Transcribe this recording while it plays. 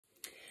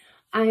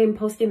I'm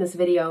posting this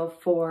video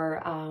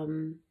for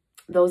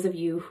those of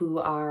you who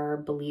are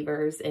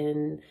believers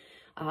in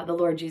the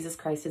Lord Jesus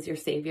Christ as your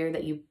Savior,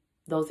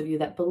 those of you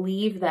that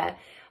believe that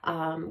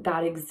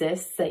God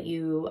exists, that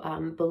you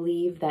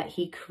believe that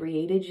He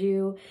created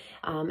you,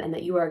 and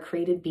that you are a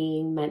created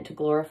being meant to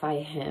glorify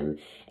Him.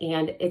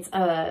 And it's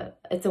a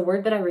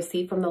word that I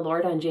received from the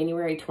Lord on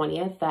January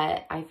 20th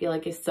that I feel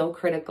like is so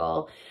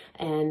critical.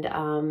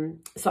 And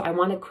so I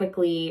want to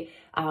quickly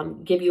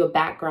give you a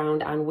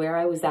background on where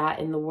I was at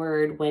in the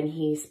Word when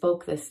He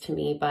spoke this to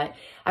me. But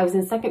I was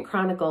in 2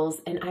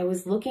 Chronicles, and I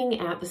was looking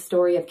at the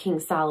story of King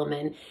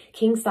Solomon.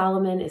 King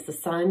Solomon is the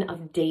son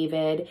of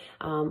David,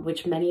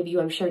 which many of you,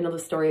 I'm sure, know the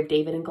story of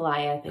David and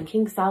Goliath. And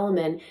King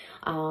Solomon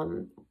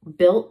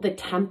built the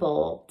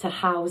temple to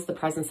house the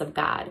presence of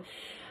God,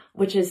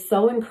 which is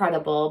so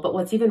incredible. But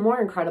what's even more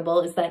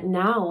incredible is that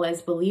now,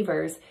 as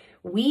believers,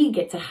 we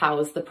get to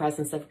house the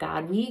presence of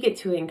God. We get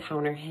to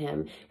encounter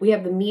Him. We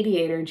have the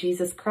mediator,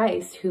 Jesus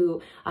Christ,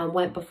 who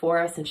went before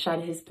us and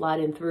shed His blood,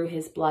 and through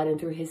His blood and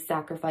through His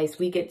sacrifice,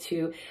 we get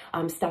to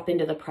step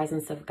into the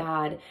presence of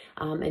God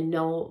and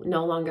no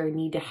longer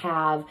need to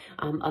have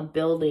a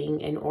building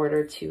in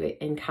order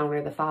to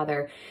encounter the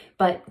Father.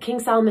 But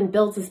King Solomon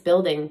builds this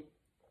building.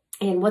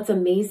 And what's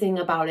amazing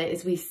about it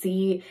is we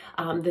see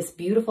this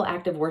beautiful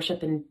act of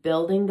worship in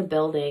building the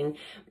building.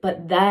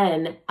 But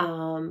then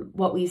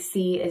what we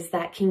see is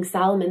that King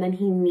Solomon, then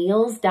he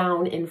kneels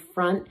down in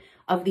front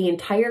of the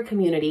entire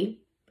community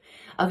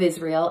of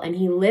Israel, and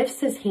he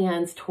lifts his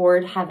hands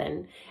toward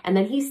heaven. And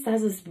then he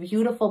says this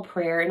beautiful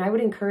prayer. And I would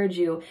encourage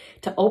you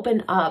to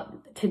open up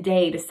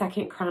today to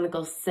 2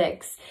 Chronicles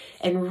 6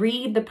 and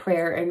read the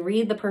prayer and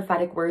read the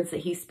prophetic words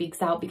that he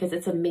speaks out, because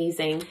it's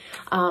amazing.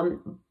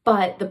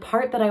 But the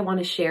part that I want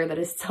to share that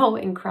is so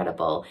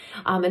incredible,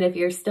 and if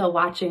you're still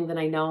watching, then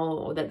I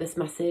know that this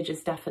message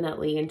is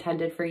definitely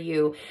intended for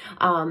you,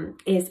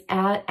 is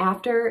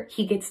after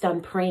he gets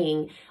done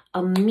praying,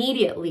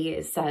 immediately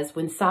it says,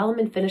 when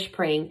Solomon finished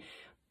praying,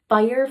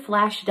 fire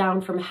flashed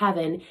down from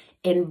heaven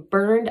and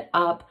burned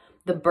up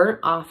the burnt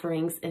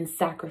offerings and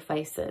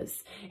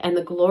sacrifices, and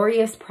the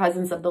glorious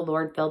presence of the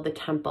Lord filled the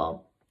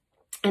temple.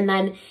 And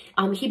then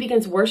he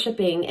begins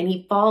worshiping, and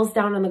he falls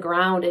down on the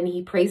ground and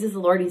he praises the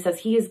Lord. He says,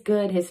 He is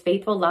good. His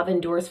faithful love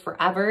endures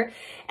forever.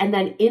 And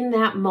then in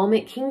that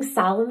moment, King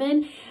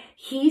Solomon,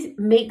 he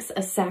makes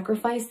a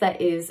sacrifice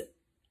that is,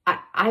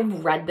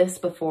 I've read this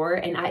before,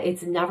 and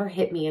it's never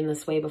hit me in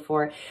this way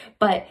before,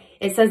 but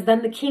it says,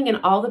 then the king and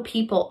all the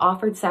people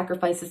offered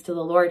sacrifices to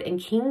the Lord, and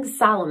King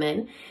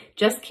Solomon,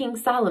 just King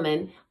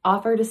Solomon,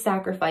 offered a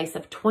sacrifice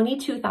of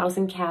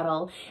 22,000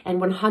 cattle and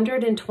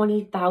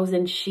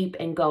 120,000 sheep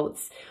and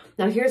goats.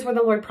 Now, here's where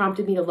the Lord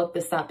prompted me to look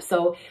this up.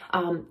 So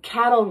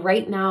cattle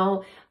right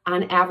now,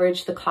 on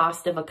average, the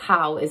cost of a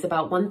cow is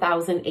about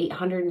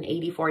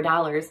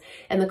 $1,884,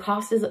 and the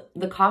cost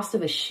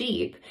of a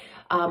sheep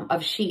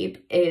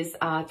is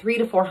 $300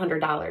 to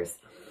 $400.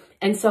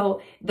 And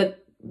so the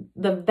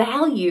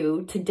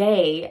value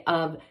today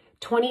of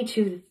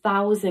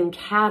 22,000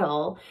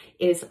 cattle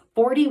is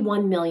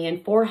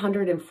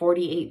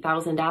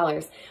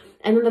 $41,448,000.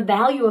 And then the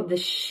value of the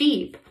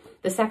sheep,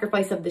 the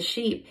sacrifice of the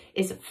sheep,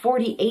 is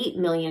 $48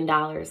 million,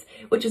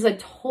 which is a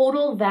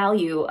total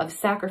value of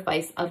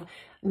sacrifice of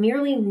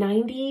nearly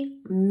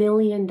 $90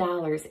 million,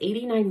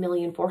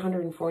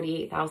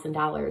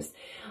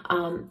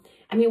 $89,448,000.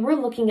 I mean, we're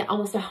looking at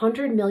almost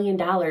 $100 million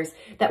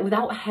that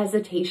without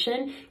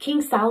hesitation,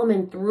 King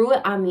Solomon threw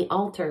it on the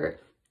altar,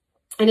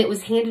 and it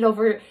was handed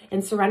over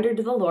and surrendered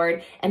to the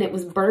Lord, and it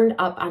was burned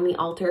up on the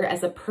altar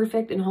as a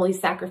perfect and holy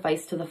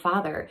sacrifice to the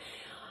Father.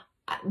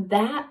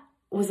 That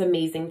was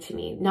amazing to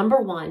me. Number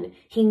one,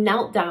 he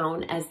knelt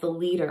down as the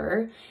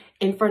leader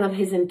in front of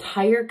his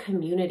entire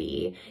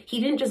community. He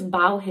didn't just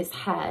bow his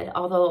head,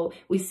 although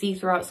we see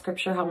throughout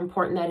scripture how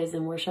important that is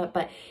in worship,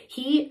 but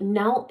he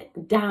knelt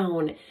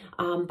down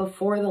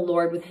before the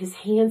Lord with his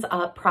hands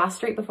up,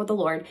 prostrate before the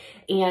Lord,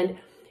 and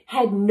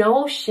had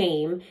no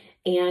shame.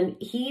 And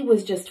he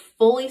was just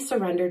fully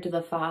surrendered to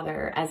the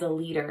Father as a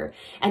leader.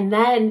 And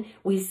then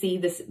we see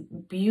this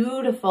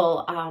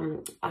beautiful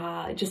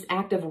just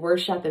act of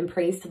worship and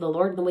praise to the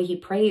Lord, the way he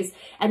prays.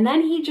 And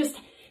then he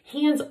just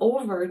hands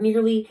over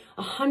nearly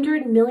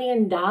 $100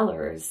 million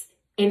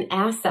in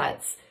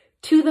assets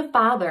to the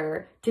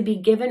Father to be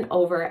given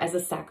over as a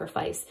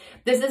sacrifice.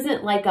 This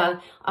isn't like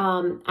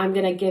I'm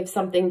going to give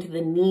something to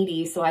the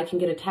needy so I can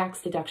get a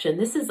tax deduction.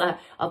 This is a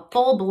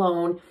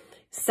full-blown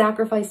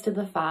sacrifice to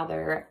the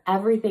Father,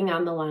 everything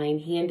on the line,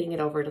 handing it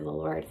over to the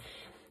Lord.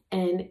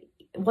 And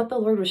what the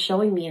Lord was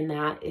showing me in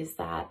that is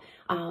that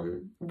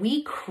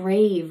we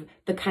crave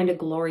the kind of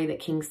glory that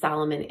King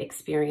Solomon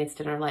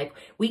experienced in our life.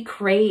 We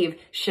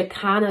crave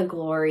Shekinah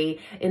glory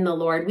in the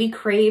Lord. We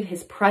crave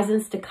his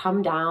presence to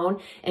come down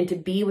and to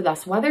be with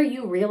us, whether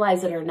you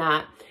realize it or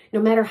not. No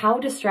matter how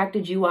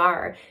distracted you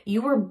are,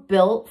 you were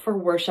built for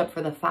worship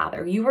for the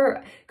Father. You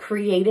were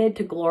created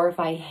to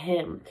glorify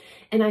him.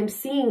 And I'm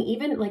seeing,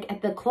 even like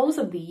at the close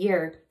of the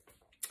year,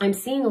 I'm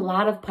seeing a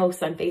lot of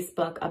posts on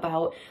Facebook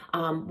about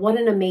what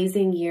an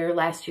amazing year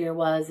last year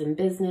was in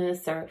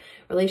business or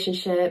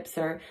relationships,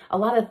 or a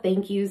lot of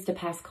thank yous to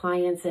past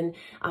clients, and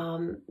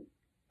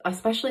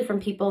especially from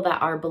people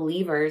that are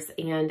believers.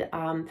 And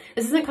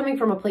this isn't coming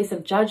from a place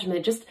of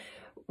judgment, just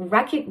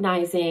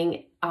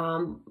recognizing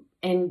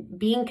and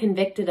being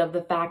convicted of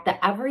the fact that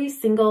every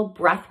single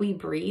breath we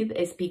breathe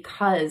is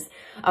because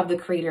of the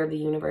creator of the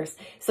universe.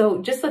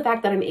 So just the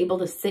fact that I'm able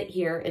to sit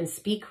here and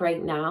speak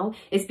right now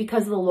is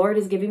because the Lord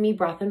is giving me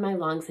breath in my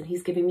lungs, and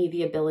he's giving me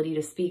the ability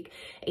to speak.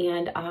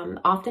 And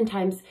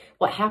oftentimes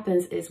what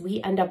happens is we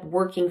end up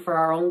working for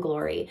our own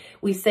glory.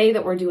 We say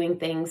that we're doing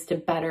things to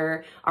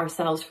better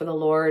ourselves for the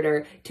Lord,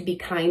 or to be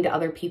kind to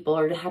other people,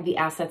 or to have the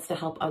assets to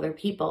help other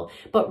people.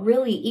 But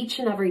really, each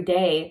and every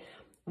day,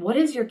 what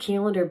is your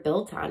calendar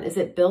built on? Is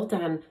it built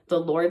on the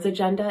Lord's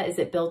agenda? Is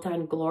it built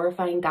on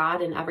glorifying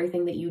God in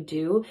everything that you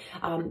do?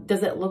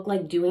 Does it look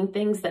like doing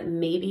things that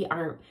maybe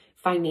aren't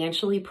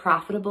financially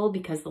profitable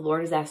because the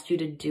Lord has asked you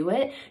to do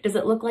it? Does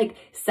it look like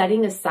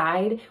setting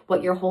aside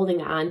what you're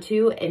holding on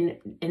to and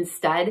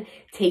instead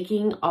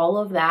taking all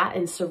of that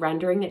and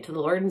surrendering it to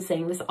the Lord and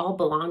saying, this all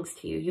belongs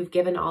to you. You've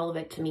given all of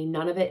it to me.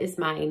 None of it is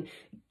mine.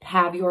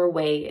 Have your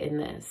way in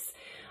this.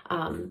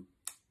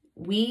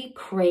 We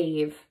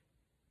crave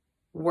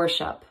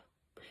worship.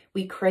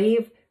 We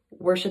crave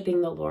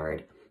worshiping the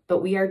Lord,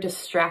 but we are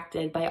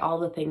distracted by all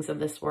the things of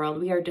this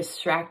world. We are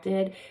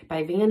distracted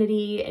by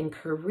vanity and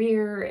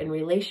career and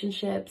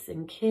relationships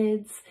and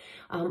kids,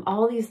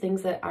 all these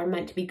things that are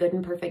meant to be good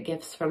and perfect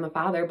gifts from the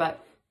Father,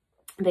 but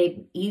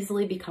they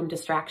easily become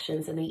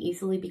distractions, and they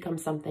easily become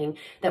something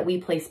that we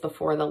place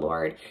before the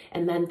Lord.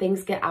 And then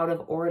things get out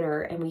of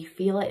order, and we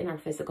feel it in our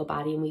physical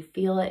body, and we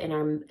feel it in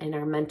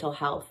our mental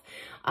health.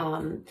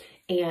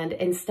 And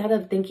instead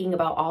of thinking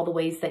about all the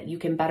ways that you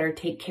can better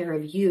take care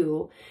of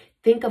you,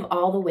 think of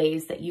all the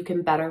ways that you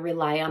can better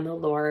rely on the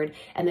Lord,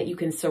 and that you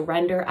can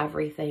surrender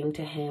everything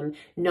to him,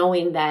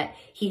 knowing that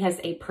he has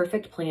a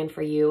perfect plan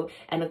for you.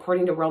 And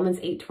according to Romans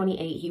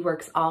 8:28, he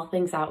works all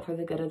things out for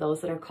the good of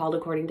those that are called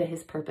according to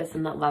his purpose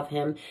and that love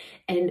him.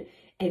 And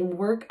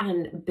work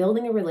on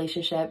building a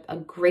relationship, a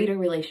greater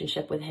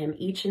relationship with him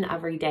each and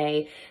every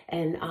day,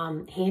 and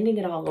handing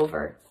it all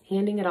over.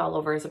 Handing it all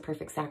over is a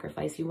perfect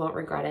sacrifice. You won't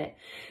regret it.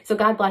 So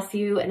God bless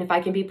you. And if I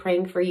can be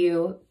praying for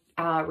you,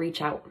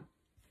 reach out.